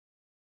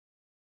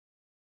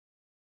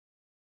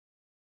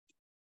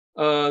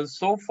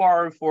 So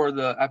far for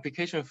the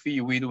application fee,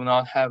 we do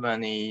not have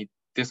any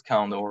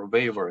discount or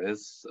waiver.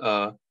 It's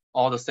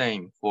all the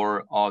same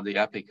for all the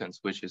applicants,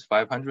 which is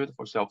 500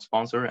 for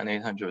self-sponsor and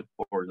 800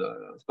 for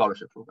the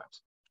scholarship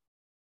programs.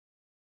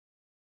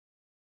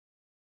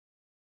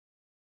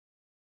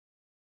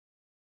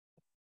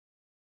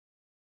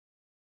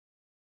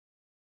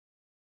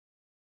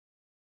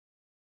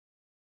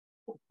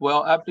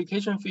 Well,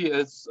 application fee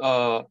is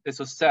a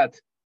set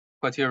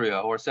criteria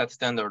or set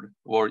standard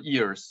for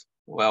years.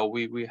 Well,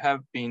 we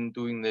have been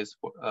doing this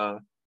for,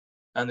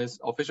 and it's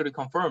officially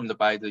confirmed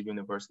by the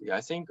university.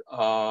 I think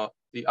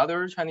the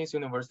other Chinese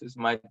universities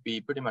might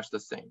be pretty much the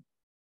same.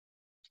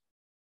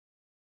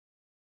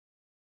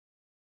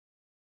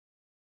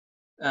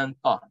 And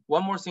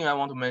one more thing I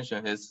want to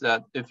mention is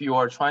that if you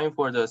are trying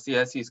for the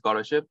CSE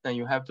scholarship, then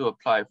you have to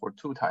apply for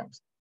 2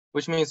 times,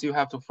 which means you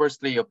have to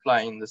firstly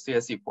apply in the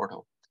CSE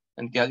portal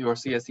and get your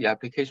CSE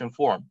application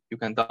form. You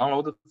can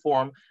download the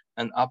form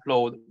and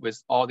upload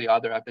with all the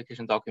other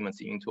application documents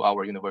into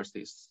our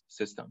university's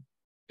system.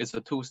 It's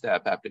a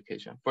 2-step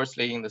application.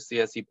 Firstly in the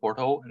CSE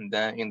portal and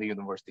then in the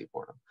university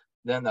portal.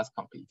 Then that's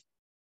complete.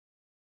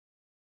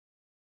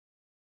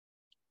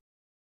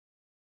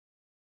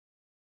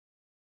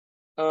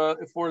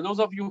 For those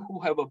of you who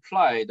have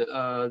applied,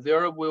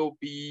 there will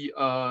be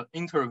an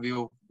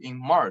interview in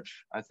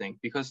March, I think,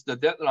 because the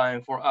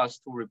deadline for us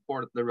to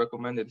report the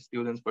recommended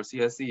students for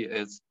CSE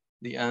is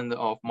the end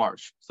of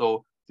March.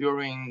 So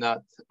during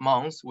that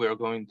month, we are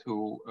going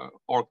to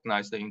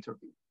organize the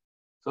interview.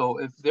 So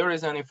if there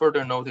is any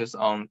further notice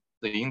on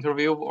the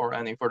interview or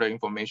any further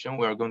information,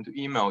 we are going to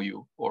email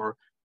you or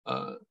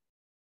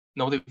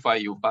notify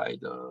you by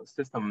the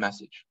system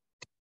message.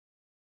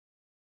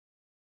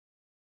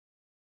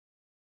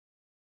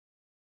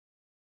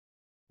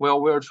 Well,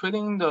 we're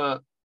treating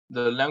the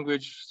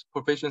language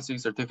proficiency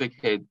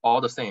certificate all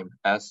the same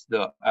as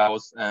the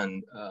IELTS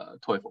and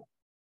TOEFL.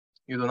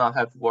 You do not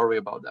have to worry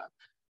about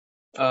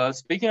that.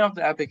 Speaking of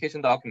the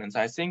application documents,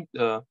 I think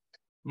the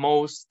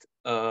most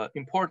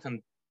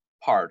important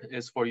part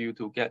is for you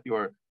to get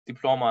your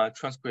diploma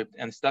transcript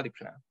and study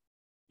plan.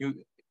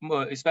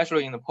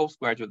 Especially in the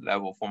postgraduate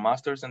level for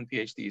masters and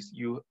PhDs,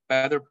 you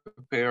better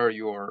prepare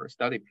your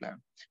study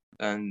plan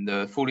and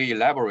fully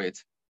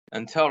elaborate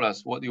and tell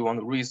us what you want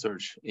to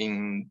research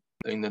in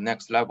the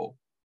next level.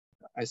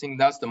 I think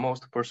that's the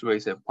most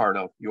persuasive part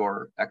of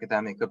your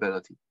academic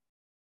ability.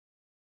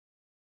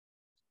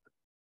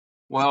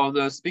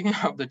 Well, speaking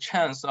of the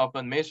chance of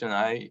admission,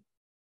 I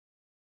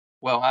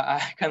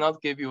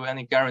cannot give you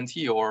any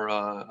guarantee or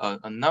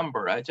a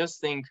number. I just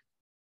think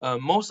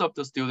most of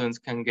the students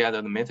can get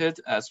admitted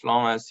as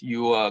long as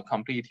you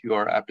complete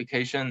your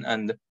application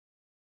and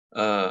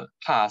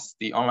pass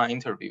the online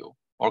interview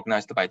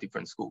organized by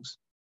different schools.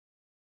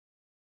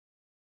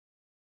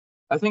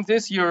 I think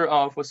this year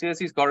for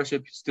CSE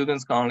scholarship,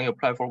 students can only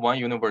apply for one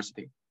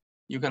university.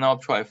 You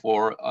cannot try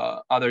for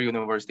other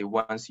university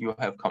once you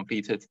have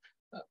completed.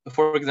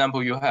 For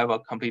example, you have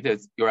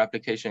completed your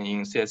application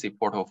in CSE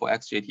portal for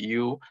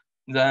XJTU,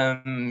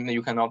 then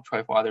you cannot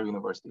try for other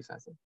universities, I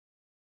think.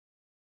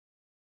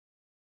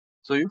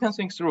 So you can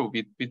think through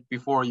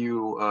before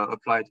you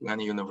apply to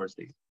any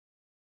university.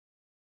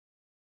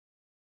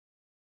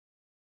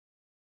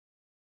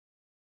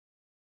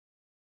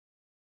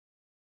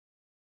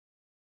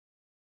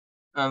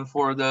 And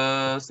for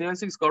the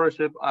CSE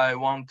scholarship, I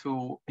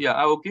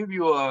will give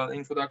you an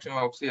introduction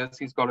of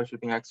CSE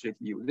scholarship in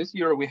XJTU. This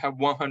year we have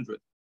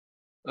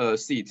 100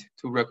 seats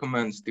to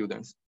recommend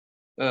students.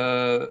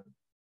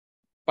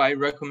 By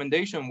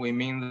recommendation, we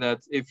mean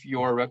that if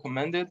you're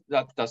recommended,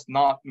 that does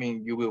not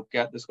mean you will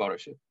get the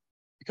scholarship,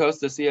 because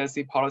the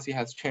CSE policy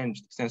has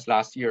changed since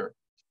last year.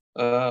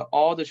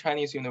 All the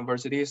Chinese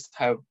universities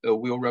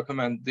will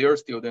recommend their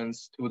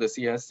students to the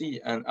CSE,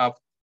 and after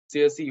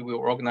CSE will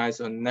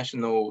organize a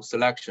national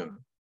selection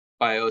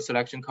by a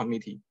selection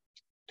committee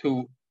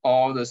to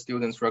all the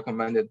students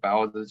recommended by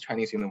all the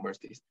Chinese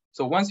universities.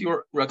 So once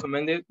you're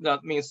recommended,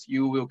 that means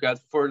you will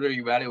get further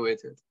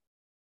evaluated,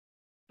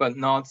 but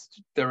not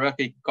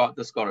directly got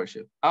the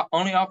scholarship.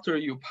 Only after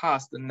you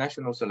pass the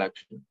national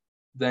selection,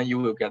 then you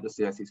will get the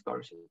CSE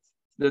scholarship.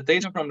 The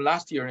data from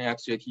last year in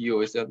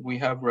XJTU is that we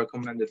have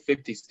recommended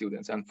 50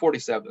 students and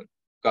 47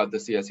 got the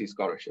CSE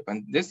scholarship.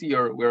 And this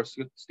year, we're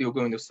still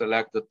going to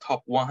select the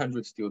top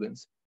 100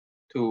 students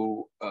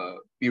to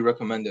be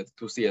recommended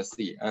to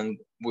CSE, and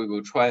we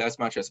will try as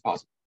much as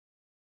possible.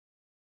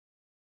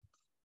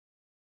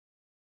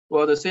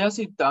 Well, the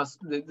CSE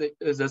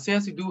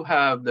do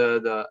have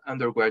the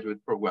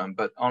undergraduate program,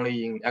 but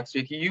only in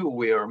XJTU,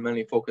 we are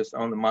mainly focused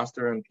on the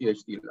master and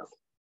PhD level.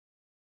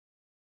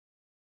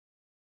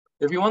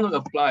 If you want to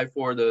apply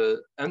for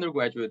the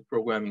undergraduate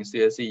program in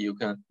CSE, you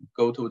can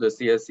go to the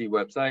CSE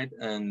website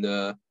and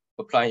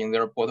apply in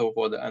their portal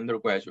for the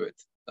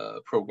undergraduate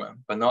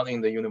program, but not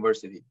in the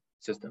university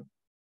system.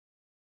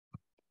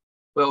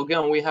 Well,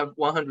 again, we have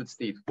 100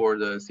 seats for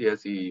the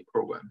CSE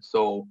program.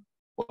 So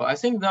I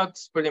think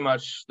that's pretty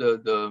much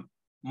the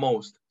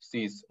most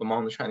seats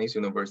among the Chinese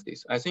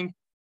universities. I think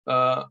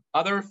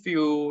other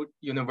few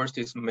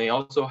universities may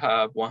also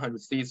have 100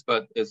 seats,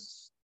 but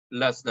it's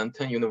less than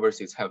 10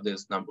 universities have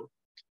this number.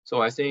 So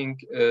I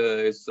think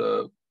it's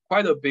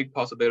quite a big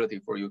possibility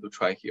for you to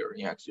try here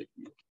in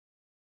XJTU.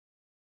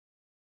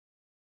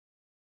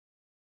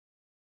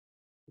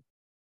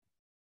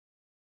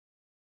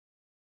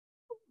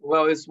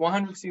 Well, it's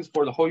 100 seats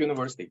for the whole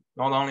university,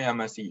 not only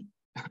MSE.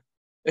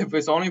 If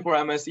it's only for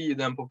MSE,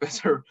 then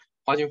Professor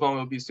Huajing Fang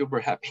will be super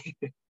happy.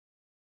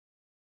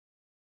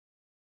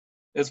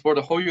 It's for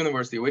the whole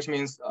university, which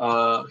means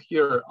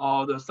here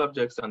all the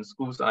subjects and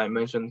schools I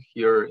mentioned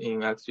here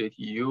in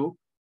XJTU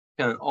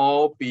can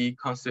all be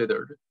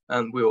considered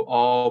and will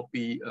all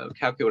be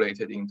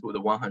calculated into the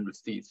 100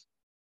 seats.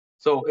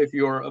 So if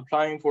you're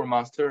applying for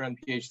master and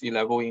PhD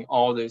level in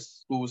all these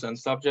schools and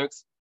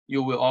subjects,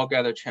 you will all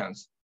get a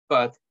chance,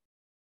 but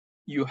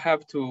you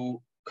have to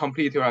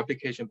complete your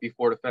application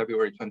before the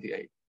February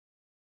 28th.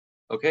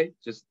 Okay,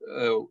 just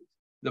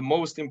the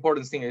most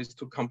important thing is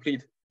to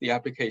complete the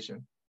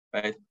application,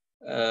 right?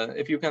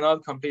 If you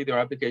cannot complete your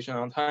application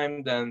on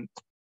time, then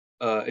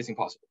it's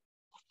impossible.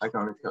 I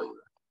can only tell you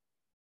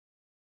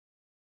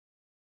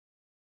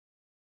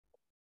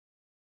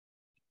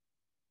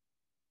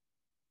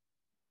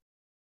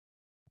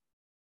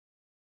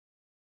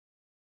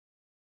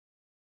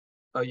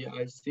that. Yeah,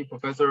 I see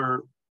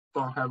Professor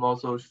Fang have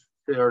also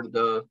shared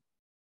the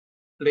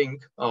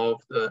link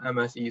of the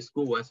MSE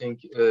school. I think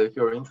if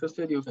you're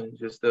interested, you can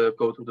just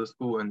go to the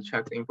school and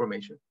check the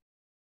information.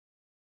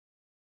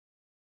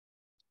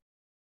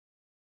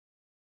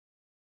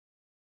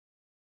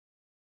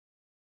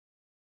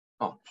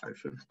 Oh, I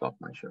should stop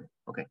my sharing.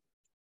 Okay.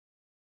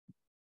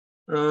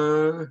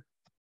 Well,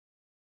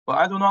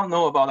 I do not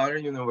know about other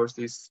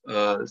universities'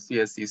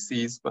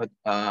 CSECs, but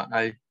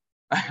I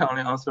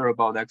only answer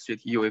about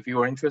XJTU. If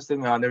you are interested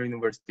in other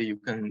university, you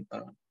can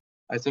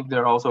I think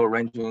they're also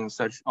arranging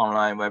such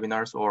online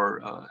webinars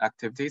or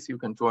activities. You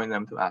can join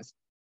them to ask.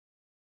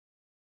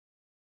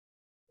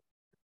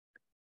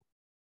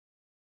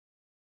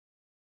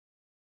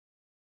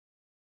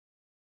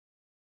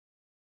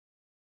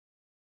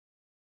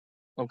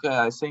 Okay,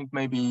 I think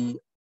maybe,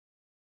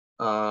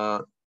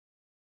 one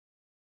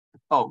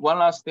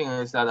last thing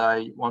is that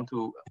I want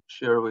to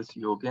share with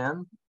you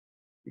again,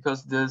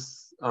 because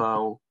this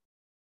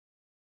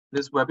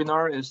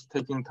webinar is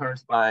taking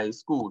turns by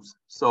schools.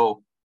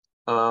 So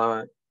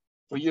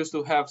we used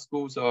to have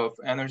schools of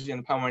energy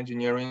and power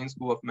engineering,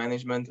 school of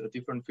management,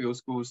 different field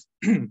schools,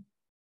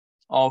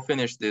 all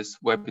finish this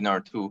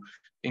webinar to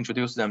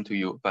introduce them to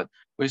you. But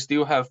we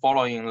still have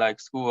following like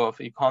School of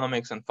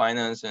Economics and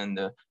Finance and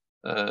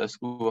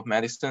School of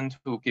Medicine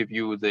to give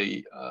you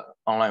the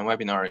online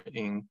webinar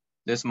in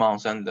this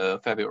month and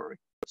February.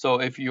 So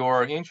if you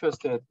are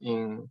interested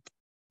in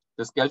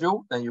the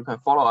schedule, then you can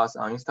follow us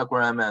on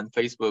Instagram and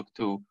Facebook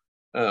to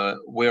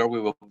where we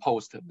will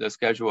post the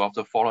schedule of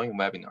the following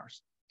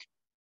webinars.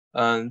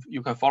 And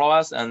you can follow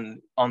us,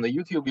 and on the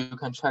YouTube, you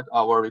can check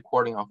our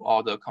recording of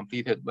all the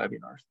completed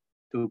webinars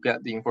to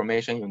get the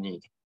information you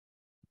need.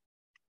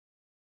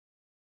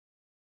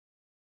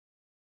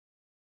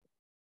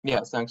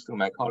 Yeah, thanks to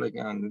my colleague.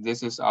 And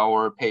this is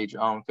our page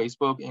on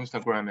Facebook,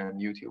 Instagram, and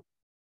YouTube.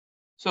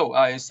 So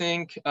I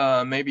think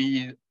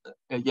maybe,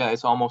 yeah,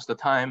 it's almost the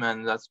time,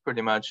 and that's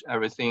pretty much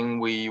everything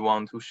we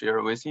want to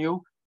share with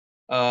you.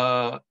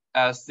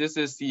 As this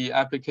is the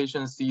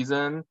application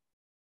season,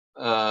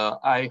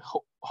 I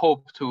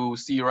hope to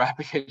see your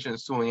application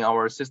soon in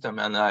our system,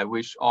 and I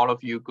wish all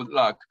of you good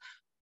luck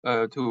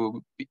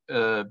to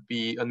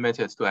be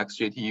admitted to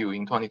XJTU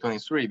in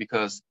 2023,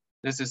 because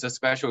this is a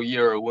special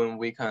year when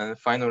we can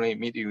finally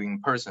meet you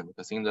in person.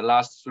 Because in the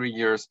last 3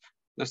 years,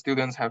 the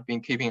students have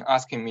been keeping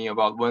asking me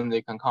about when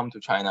they can come to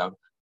China.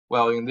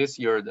 Well, in this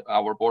year,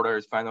 our border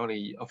is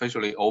finally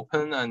officially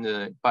open,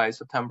 and by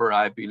September,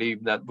 I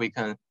believe that we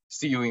can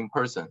see you in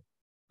person.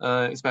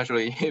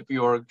 Especially if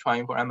you're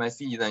trying for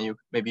MSc, then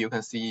maybe you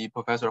can see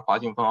Professor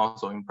Huajing Fang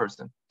also in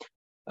person.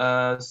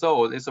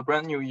 So it's a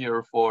brand new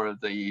year for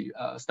the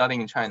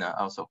studying in China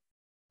also.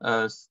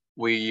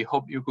 We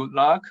hope you good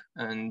luck,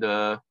 and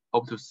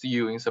hope to see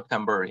you in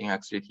September in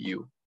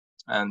XJTU.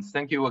 And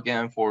thank you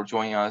again for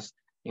joining us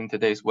in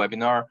today's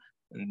webinar.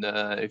 And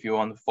if you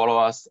want to follow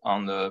us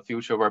on the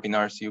future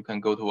webinars, you can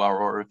go to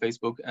our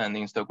Facebook and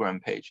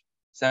Instagram page.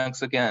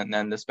 Thanks again,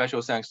 and a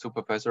special thanks to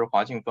Professor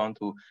Huajing Fang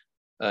to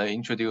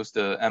introduce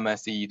the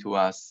MSE to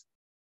us.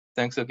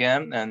 Thanks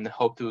again, and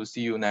hope to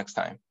see you next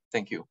time.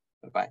 Thank you.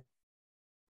 Bye-bye.